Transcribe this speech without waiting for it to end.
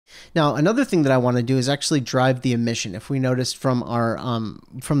Now, another thing that I want to do is actually drive the emission. If we noticed from our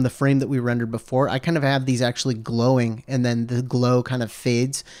from the frame that we rendered before, I kind of have these actually glowing, and then the glow kind of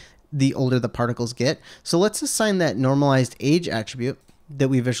fades the older the particles get. So let's assign that normalized age attribute that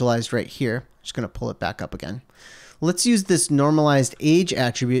we visualized right here. I'm just going to pull it back up again. Let's use this normalized age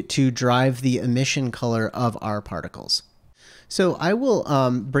attribute to drive the emission color of our particles. So I will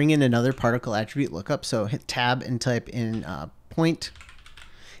bring in another particle attribute lookup. So hit tab and type in point.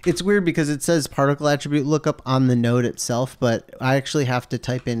 It's weird because it says particle attribute lookup on the node itself, but I actually have to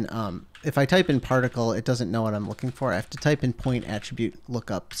type in, if I type in particle, it doesn't know what I'm looking for. I have to type in point attribute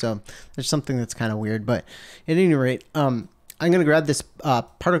lookup. So there's something that's kind of weird, but at any rate, I'm going to grab this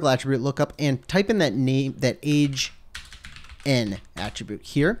particle attribute lookup and type in that name, that age n attribute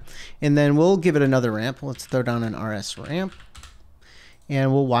here, and then we'll give it another ramp. Let's throw down an RS ramp.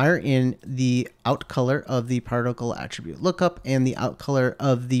 And we'll wire in the out color of the particle attribute lookup and the out color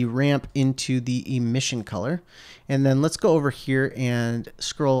of the ramp into the emission color. And then let's go over here and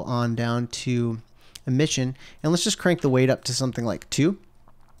scroll on down to emission. And let's just crank the weight up to something like 2.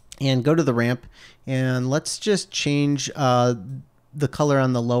 And go to the ramp. And let's just change the color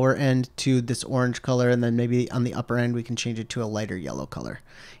on the lower end to this orange color. And then maybe on the upper end, we can change it to a lighter yellow color.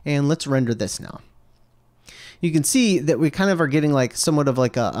 And let's render this now. You can see that we kind of are getting like somewhat of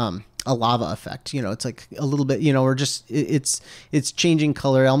like a lava effect. You know, it's like a little bit, you know, we're just, it's changing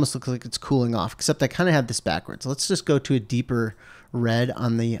color. It almost looks like it's cooling off, except I kind of have this backwards. Let's just go to a deeper red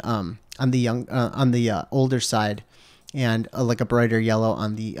on the older side, and like a brighter yellow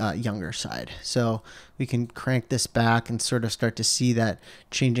on the younger side. So we can crank this back and sort of start to see that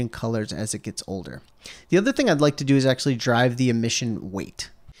changing colors as it gets older. The other thing I'd like to do is actually drive the emission weight.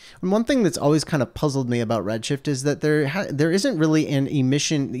 And one thing that's always kind of puzzled me about Redshift is that there isn't really an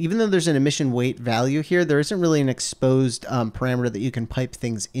emission, even though there's an emission weight value here, there isn't really an exposed parameter that you can pipe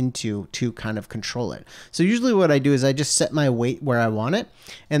things into to kind of control it. So usually what I do is I just set my weight where I want it,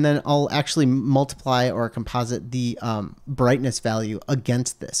 and then I'll actually multiply or composite the brightness value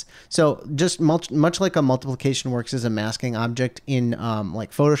against this. So just much like a multiplication works as a masking object in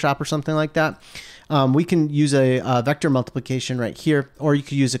like Photoshop or something like that, we can use a vector multiplication right here, or you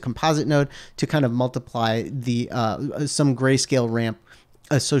could use a composite node to kind of multiply the some grayscale ramp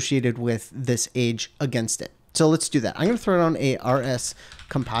associated with this age against it. So let's do that. I'm going to throw down a RS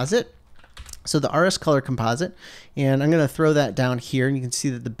composite. So the RS color composite, and I'm going to throw that down here, and you can see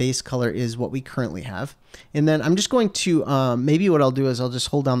that the base color is what we currently have. And then I'm just going to, maybe what I'll do is I'll just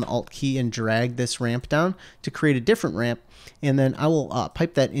hold down the Alt key and drag this ramp down to create a different ramp, and then I will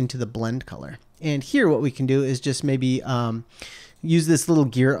pipe that into the blend color. And here what we can do is just maybe use this little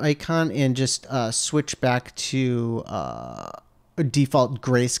gear icon and just switch back to a default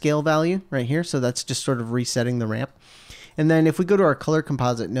grayscale value right here. So that's just sort of resetting the ramp. And then if we go to our color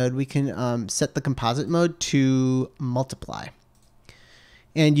composite node, we can set the composite mode to multiply.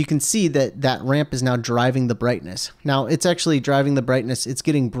 And you can see that that ramp is now driving the brightness. Now it's actually driving the brightness. It's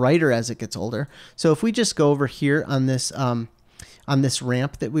getting brighter as it gets older. So if we just go over here on this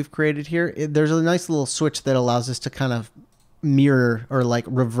ramp that we've created here, there's a nice little switch that allows us to kind of mirror or like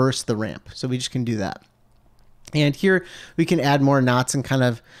reverse the ramp. So we just can do that. And here we can add more knots and kind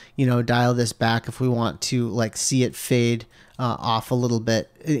of, you know, dial this back if we want to like see it fade off a little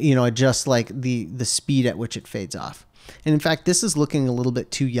bit, you know, adjust like the speed at which it fades off. And in fact, this is looking a little bit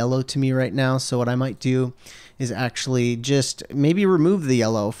too yellow to me right now. So what I might do is actually just maybe remove the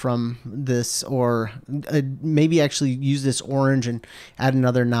yellow from this, or maybe actually use this orange and add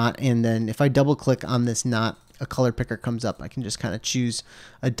another knot. And then if I double click on this knot, a color picker comes up. I can just kind of choose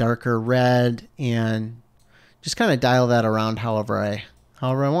a darker red and just kind of dial that around however I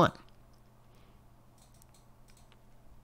want.